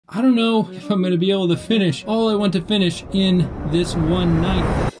I don't know if I'm going to be able to finish all I want to finish in this one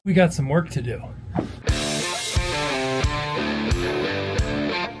night. We got some work to do.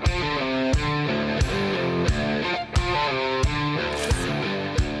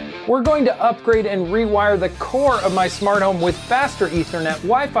 We're going to upgrade and rewire the core of my smart home with faster Ethernet,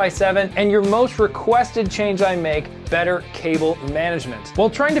 Wi-Fi 7, and your most requested change I make, better cable management. While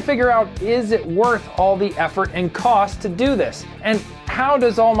trying to figure out, is it worth all the effort and cost to do this? And how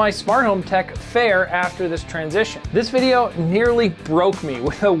does all my smart home tech fare after this transition? This video nearly broke me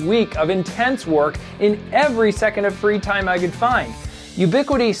with a week of intense work in every second of free time I could find.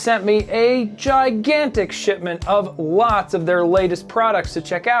 Ubiquiti sent me a gigantic shipment of lots of their latest products to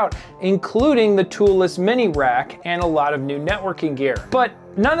check out, including the toolless mini rack and a lot of new networking gear. But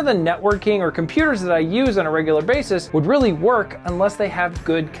none of the networking or computers that I use on a regular basis would really work unless they have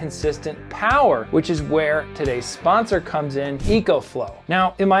good, consistent power, which is where today's sponsor comes in, EcoFlow.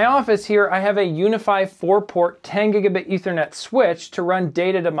 Now, in my office here, I have a Unifi 4-port 10 gigabit Ethernet switch to run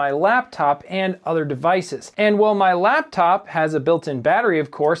data to my laptop and other devices. And while my laptop has a built-in battery,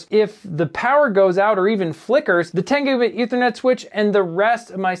 of course, if the power goes out or even flickers, the 10 gigabit Ethernet switch and the rest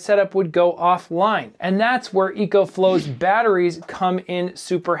of my setup would go offline. And that's where EcoFlow's batteries come in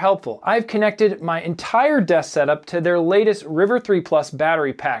super helpful. I've connected my entire desk setup to their latest River 3 Plus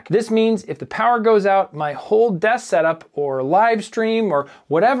battery pack. This means if the power goes out, my whole desk setup or live stream or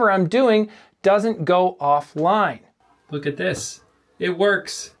whatever I'm doing doesn't go offline. Look at this. It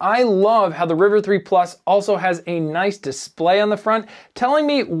works. I love how the River 3 Plus also has a nice display on the front telling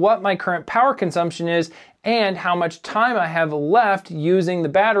me what my current power consumption is and how much time I have left using the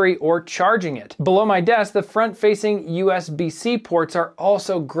battery or charging it. Below my desk, the front-facing USB-C ports are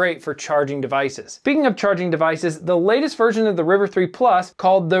also great for charging devices. Speaking of charging devices, the latest version of the River 3 Plus,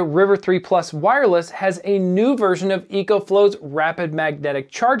 called the River 3 Plus Wireless, has a new version of EcoFlow's rapid magnetic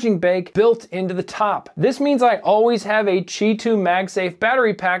charging bank built into the top. This means I always have a Qi 2 MagSafe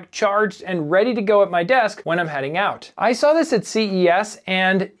battery pack charged and ready to go at my desk when I'm heading out. I saw this at CES,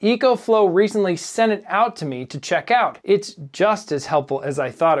 and EcoFlow recently sent it out to me to check out. It's just as helpful as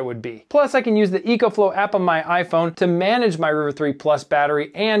I thought it would be. Plus, I can use the EcoFlow app on my iPhone to manage my River 3 Plus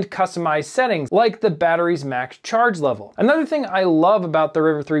battery and customize settings like the battery's max charge level. Another thing I love about the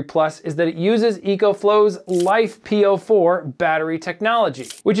River 3 Plus is that it uses EcoFlow's Life PO4 battery technology,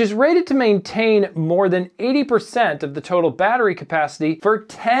 which is rated to maintain more than 80% of the total battery capacity for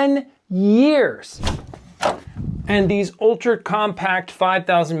 10 years. And these ultra compact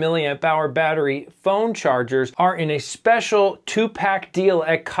 5,000 milliamp hour battery phone chargers are in a special 2-pack deal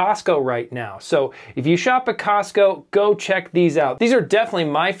at Costco right now. So if you shop at Costco, go check these out. These are definitely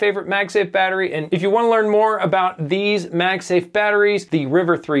my favorite MagSafe battery. And if you want to learn more about these MagSafe batteries, the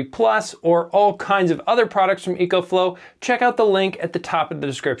River 3 Plus, or all kinds of other products from EcoFlow, check out the link at the top of the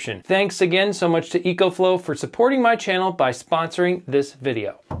description. Thanks again so much to EcoFlow for supporting my channel by sponsoring this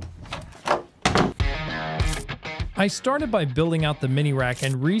video. I started by building out the mini rack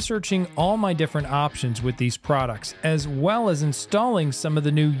and researching all my different options with these products, as well as installing some of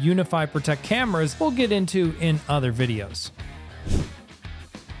the new Unifi Protect cameras we'll get into in other videos.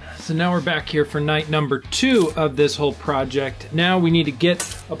 So now we're back here for night number 2 of this whole project. Now we need to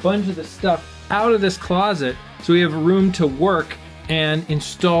get a bunch of the stuff out of this closet so we have room to work and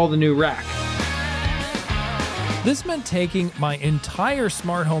install the new rack. This meant taking my entire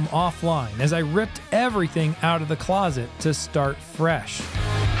smart home offline as I ripped everything out of the closet to start fresh.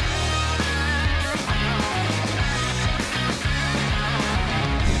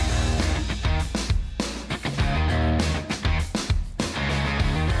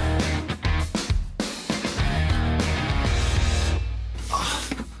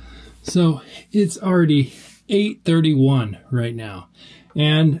 So it's already 8:31 right now,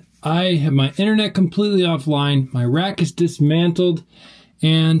 and I have my internet completely offline, my rack is dismantled,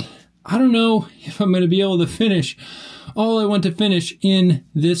 and I don't know if I'm going to be able to finish all I want to finish in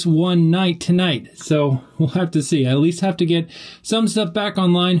this one night tonight. So we'll have to see. I at least have to get some stuff back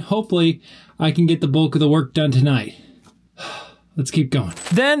online. Hopefully I can get the bulk of the work done tonight. Let's keep going.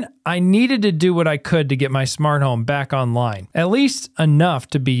 Then I needed to do what I could to get my smart home back online, at least enough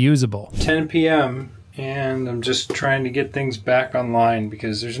to be usable. 10 p.m. and I'm just trying to get things back online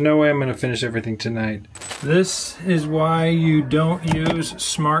because there's no way I'm going to finish everything tonight. This is why you don't use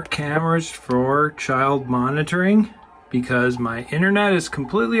smart cameras for child monitoring, because my internet is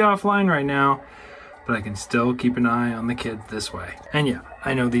completely offline right now, but I can still keep an eye on the kids this way. And yeah,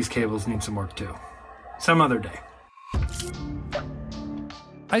 I know these cables need some work too. Some other day.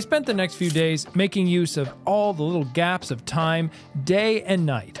 I spent the next few days making use of all the little gaps of time, day and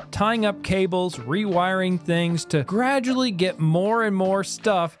night, tying up cables, rewiring things to gradually get more and more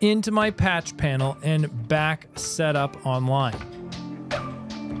stuff into my patch panel and back set up online.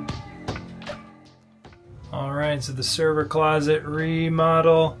 All right, so the server closet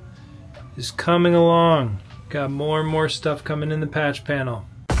remodel is coming along. Got more and more stuff coming in the patch panel.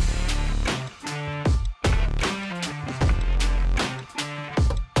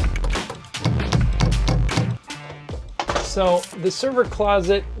 So the server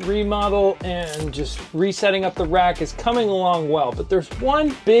closet remodel and just resetting up the rack is coming along well, but there's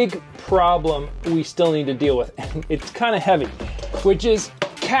one big problem we still need to deal with, and it's kind of heavy, which is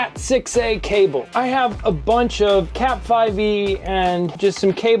Cat 6A cable. I have a bunch of Cat 5e and just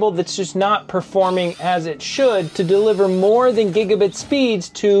some cable that's just not performing as it should to deliver more than gigabit speeds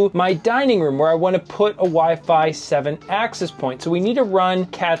to my dining room where I want to put a Wi-Fi 7 access point. So we need to run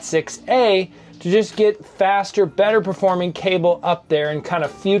Cat 6A to just get faster, better performing cable up there and kind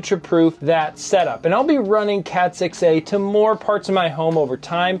of future-proof that setup. And I'll be running Cat 6A to more parts of my home over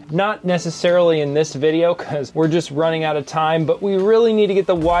time, not necessarily in this video because we're just running out of time, but we really need to get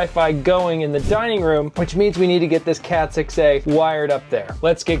the Wi-Fi going in the dining room, which means we need to get this Cat 6A wired up there.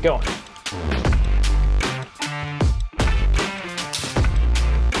 Let's get going.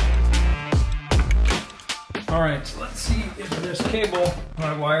 All right, so let's see if this cable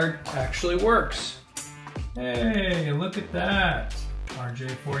I wired actually works. Hey, look at that.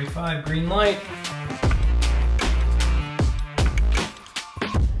 RJ45 green light.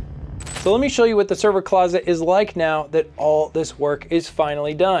 So let me show you what the server closet is like now that all this work is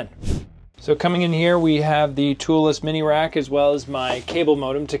finally done. So coming in here, we have the toolless mini rack as well as my cable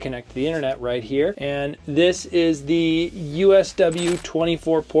modem to connect to the internet right here. And this is the USW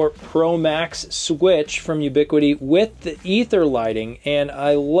 24 port Pro Max switch from Ubiquiti with the ether lighting. And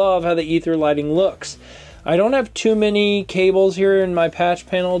I love how the ether lighting looks. I don't have too many cables here in my patch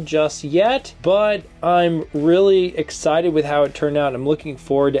panel just yet, but I'm really excited with how it turned out. I'm looking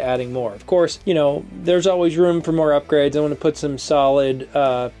forward to adding more. Of course, you know, there's always room for more upgrades. I want to put some solid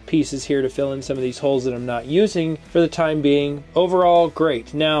pieces here to fill in some of these holes that I'm not using for the time being. Overall,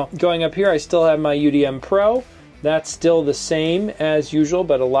 great. Now, going up here, I still have my UDM Pro. That's still the same as usual,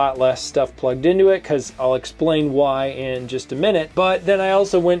 but a lot less stuff plugged into it because I'll explain why in just a minute. But then I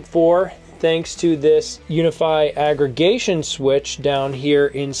also went for, thanks to this Unifi aggregation switch down here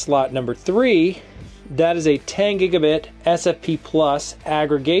in slot number 3, that is a 10 gigabit SFP Plus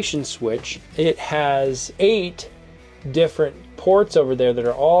aggregation switch. It has 8 different ports over there that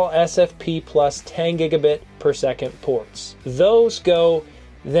are all SFP Plus 10 gigabit per second ports. Those go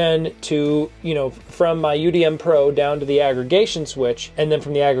then to, you know, from my UDM Pro down to the aggregation switch, and then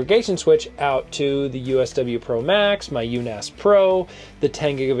from the aggregation switch out to the USW Pro Max, my UNAS Pro, the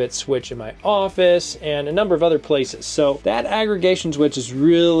 10 gigabit switch in my office, and a number of other places. So that aggregation switch is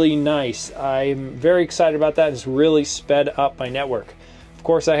really nice. I'm very excited about that. It's really sped up my network. Of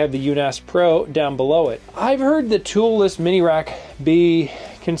course, I have the UNAS Pro down below it. I've heard the toolless mini rack be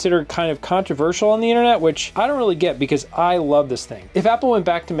considered kind of controversial on the internet, which I don't really get because I love this thing. If Apple went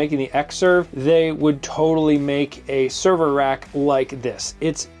back to making the Xserve, they would totally make a server rack like this.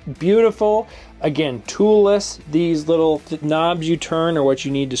 It's beautiful. Again, toolless. These little knobs you turn are what you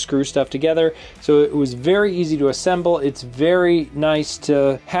need to screw stuff together. So it was very easy to assemble. It's very nice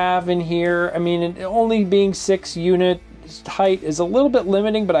to have in here. I mean, it only being 6 unit height is a little bit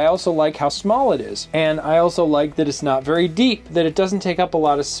limiting, but I also like how small it is. And I also like that it's not very deep, that it doesn't take up a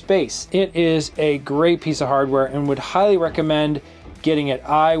lot of space. It is a great piece of hardware and would highly recommend getting it.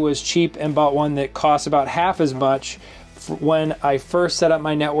 I was cheap and bought one that costs about half as much when I first set up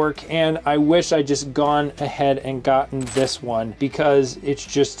my network, and I wish I'd just gone ahead and gotten this one because it's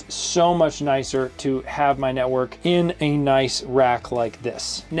just so much nicer to have my network in a nice rack like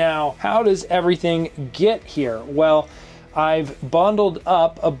this. Now, how does everything get here? Well, I've bundled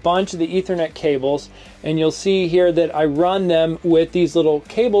up a bunch of the Ethernet cables, and you'll see here that I run them with these little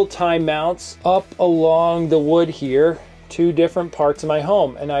cable tie mounts up along the wood here to different parts of my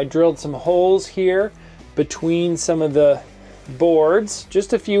home. And I drilled some holes here between some of the boards,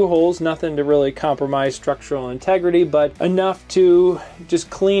 just a few holes, nothing to really compromise structural integrity, but enough to just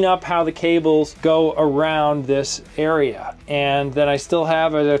clean up how the cables go around this area. And then I still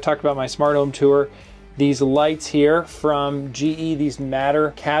have, as I talked about my smart home tour, these lights here from GE, these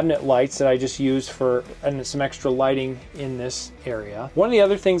Matter cabinet lights that I just used for some extra lighting in this area. One of the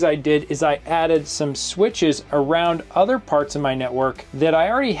other things I did is I added some switches around other parts of my network that I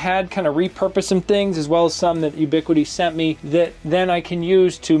already had, kind of repurposed some things, as well as some that Ubiquiti sent me that then I can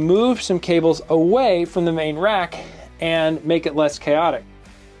use to move some cables away from the main rack and make it less chaotic.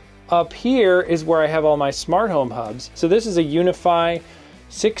 up here is where I have all my smart home hubs. So this is a Unifi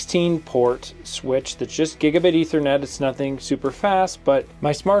 16 port switch that's just gigabit Ethernet. It's nothing super fast, but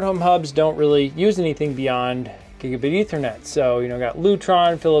my smart home hubs don't really use anything beyond gigabit Ethernet. So, you know, got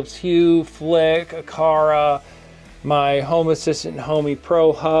Lutron, Philips Hue, Flick, Akara, my Home Assistant Homey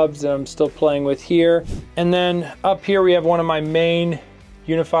Pro hubs that I'm still playing with here. And then up here we have one of my main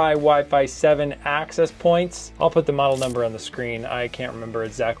Unifi Wi-Fi 7 access points. I'll put the model number on the screen. I can't remember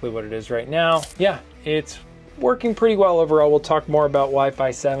exactly what it is right now. Yeah, it's working pretty well overall. We'll talk more about Wi-Fi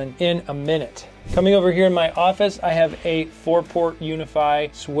 7 in a minute. Coming over here in my office, I have a 4-port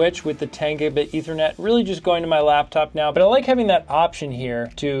Unifi switch with the 10 gigabit Ethernet, really just going to my laptop now, but I like having that option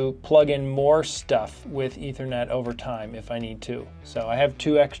here to plug in more stuff with Ethernet over time if I need to. So I have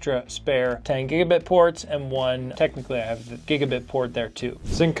 2 extra spare 10 gigabit ports and one, technically I have the gigabit port there too.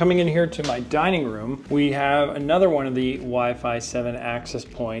 So then coming in here to my dining room, we have another one of the Wi-Fi 7 access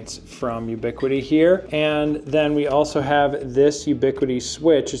points from Ubiquiti here. And then we also have this Ubiquiti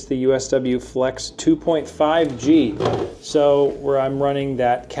switch. It's the USW Flex 2.5G. So where I'm running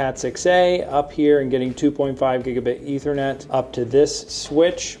that Cat 6A up here and getting 2.5 gigabit Ethernet up to this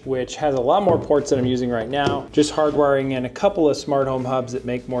switch, which has a lot more ports than I'm using right now. Just hardwiring in a couple of smart home hubs that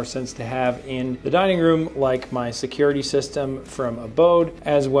make more sense to have in the dining room, like my security system from Abode,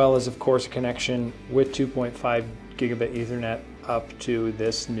 as well as of course a connection with 2.5 gigabit Ethernet up to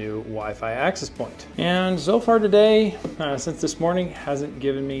this new Wi-Fi access point. And so far today, since this morning, hasn't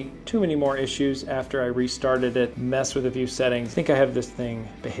given me too many more issues after I restarted it, messed with a few settings. I think I have this thing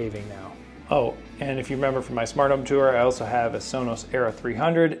behaving now. Oh, and if you remember from my smart home tour, I also have a Sonos Era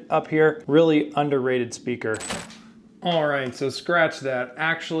 300 up here. Really underrated speaker. All right, so scratch that.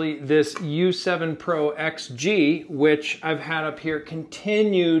 Actually, this U7 Pro XG, which I've had up here,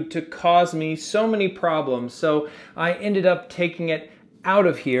 continued to cause me so many problems. So I ended up taking it out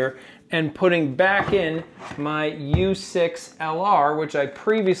of here and putting back in my U6 LR, which I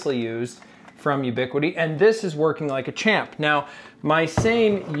previously used from Ubiquiti, and this is working like a champ. Now, my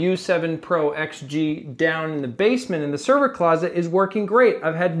same U7 Pro XG down in the basement in the server closet is working great.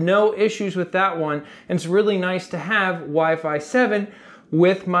 I've had no issues with that one, and it's really nice to have Wi-Fi 7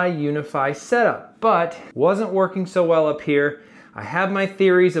 with my Unifi setup, but wasn't working so well up here. I have my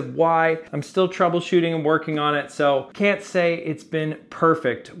theories of why. I'm still troubleshooting and working on it, so can't say it's been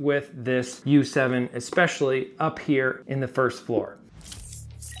perfect with this U7, especially up here in the first floor.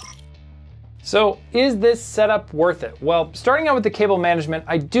 So is this setup worth it? Well, starting out with the cable management,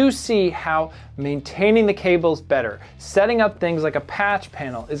 I do see how maintaining the cables better. Setting up things like a patch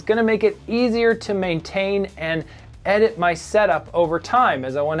panel is gonna make it easier to maintain and edit my setup over time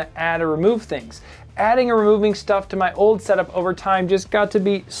as I wanna add or remove things. Adding or removing stuff to my old setup over time just got to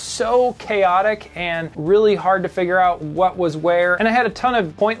be so chaotic and really hard to figure out what was where. And I had a ton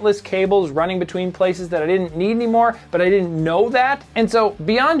of pointless cables running between places that I didn't need anymore, but I didn't know that. And so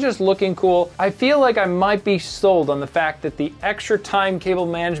beyond just looking cool, I feel like I might be sold on the fact that the extra time cable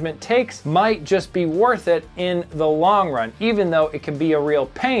management takes might just be worth it in the long run, even though it can be a real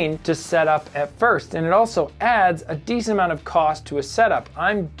pain to set up at first. And it also adds a decent amount of cost to a setup.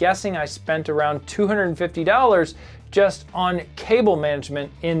 I'm guessing I spent around $250 just on cable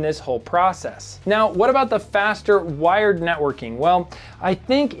management in this whole process. Now, what about the faster wired networking? Well, I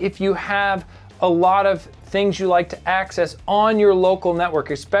think if you have a lot of things you like to access on your local network,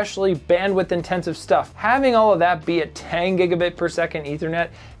 especially bandwidth intensive stuff, having all of that be at 10 gigabit per second Ethernet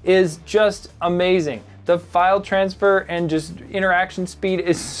is just amazing. The file transfer and just interaction speed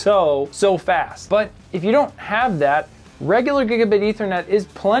is so fast. But if you don't have that, regular gigabit Ethernet is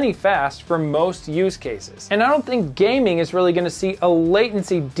plenty fast for most use cases. And I don't think gaming is really gonna see a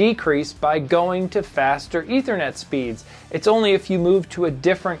latency decrease by going to faster Ethernet speeds. It's only if you move to a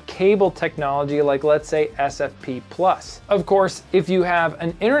different cable technology, like let's say SFP+. Of course, if you have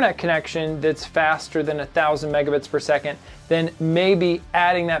an internet connection that's faster than 1,000 megabits per second, then maybe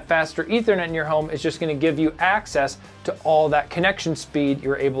adding that faster Ethernet in your home is just gonna give you access to all that connection speed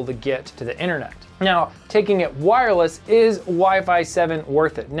you're able to get to the internet. Now, taking it wireless, is Wi-Fi 7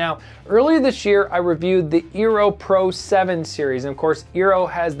 worth it? Now, earlier this year, I reviewed the Eero Pro 7 series. And of course, Eero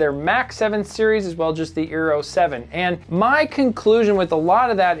has their Max 7 series as well as just the Eero 7. And my conclusion with a lot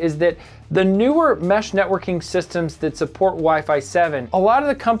of that is that the newer mesh networking systems that support Wi-Fi 7, a lot of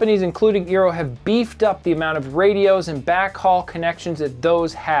the companies, including Eero, have beefed up the amount of radios and backhaul connections that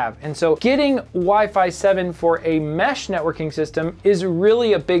those have. And so getting Wi-Fi 7 for a mesh networking system is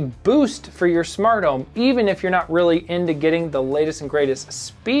really a big boost for your smart home. Even if you're not really into getting the latest and greatest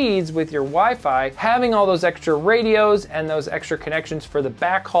speeds with your Wi-Fi, having all those extra radios and those extra connections for the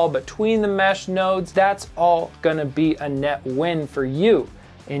backhaul between the mesh nodes, that's all gonna be a net win for you.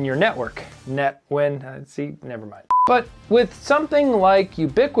 in your network. See, never mind. But with something like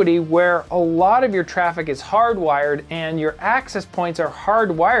Ubiquiti, where a lot of your traffic is hardwired and your access points are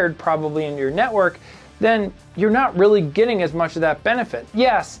hardwired probably in your network, then you're not really getting as much of that benefit.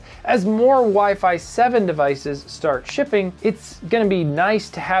 Yes, as more Wi-Fi 7 devices start shipping, it's gonna be nice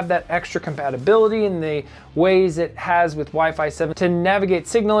to have that extra compatibility in the ways it has with Wi-Fi 7 to navigate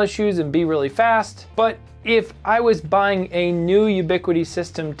signal issues and be really fast. But if I was buying a new Ubiquiti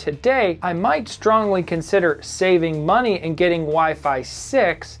system today, I might strongly consider saving money and getting Wi-Fi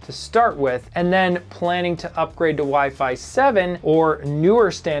 6 to start with, and then planning to upgrade to Wi-Fi 7 or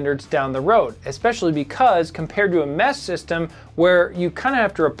newer standards down the road, especially because compared to a mesh system where you kind of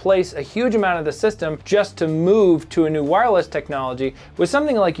have to replace a huge amount of the system just to move to a new wireless technology, with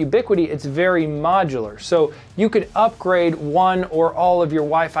something like Ubiquiti, it's very modular. So you could upgrade one or all of your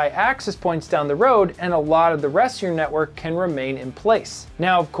Wi-Fi access points down the road, and a lot of the rest of your network can remain in place.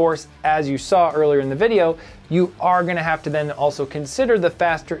 Now, of course, as you saw earlier in the video, you are going to have to then also consider the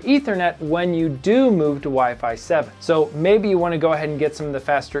faster Ethernet when you do move to Wi-Fi 7. So maybe you want to go ahead and get some of the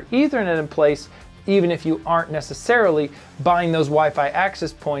faster Ethernet in place, even if you aren't necessarily buying those Wi-Fi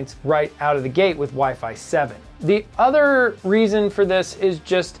access points right out of the gate with Wi-Fi 7. The other reason for this is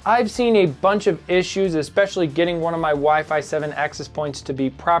just I've seen a bunch of issues, especially getting one of my Wi-Fi 7 access points to be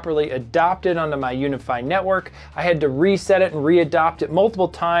properly adopted onto my Unifi network. I had to reset it and re-adopt it multiple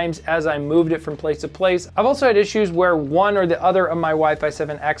times as I moved it from place to place. I've also had issues where one or the other of my Wi-Fi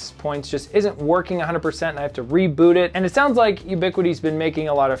 7 access points just isn't working 100% and I have to reboot it. And it sounds like Ubiquiti's been making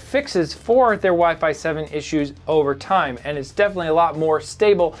a lot of fixes for their Wi-Fi 7 issues over time, and it's definitely a lot more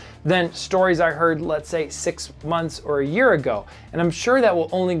stable than stories I heard, let's say, 6 months or a year ago. And I'm sure that will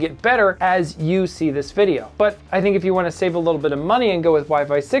only get better as you see this video. But I think if you want to save a little bit of money and go with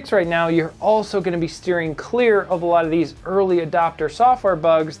Wi-Fi 6 right now, you're also going to be steering clear of a lot of these early adopter software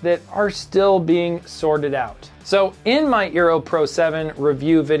bugs that are still being sorted out. So in my Eero Pro 7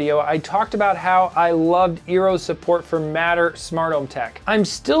 review video, I talked about how I loved Eero's support for Matter smart home tech. I'm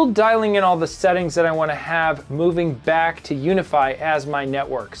still dialing in all the settings that I want to have moving back to Unifi as my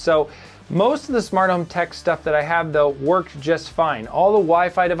network. So most of the smart home tech stuff that I have though worked just fine. All the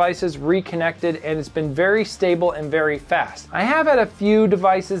Wi-Fi devices reconnected, and it's been very stable and very fast. I have had a few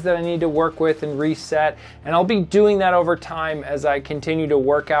devices that I need to work with and reset, and I'll be doing that over time as I continue to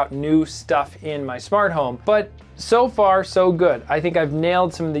work out new stuff in my smart home. But so far, so good. I think I've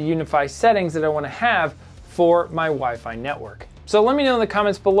nailed some of the Unifi settings that I want to have for my Wi-Fi network. So let me know in the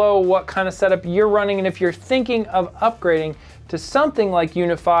comments below what kind of setup you're running, and if you're thinking of upgrading to something like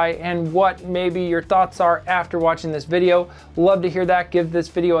Unifi, and what maybe your thoughts are after watching this video. Love to hear that. Give this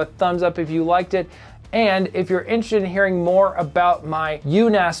video a thumbs up if you liked it. And if you're interested in hearing more about my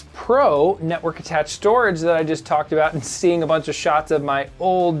UNAS Pro network attached storage that I just talked about, and seeing a bunch of shots of my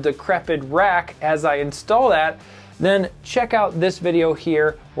old decrepit rack as I install that, then check out this video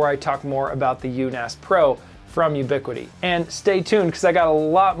here where I talk more about the UNAS Pro from Ubiquiti. And stay tuned, because I got a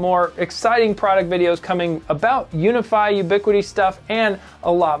lot more exciting product videos coming about Unifi, Ubiquiti stuff, and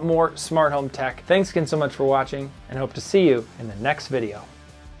a lot more smart home tech. Thanks again so much for watching, and hope to see you in the next video.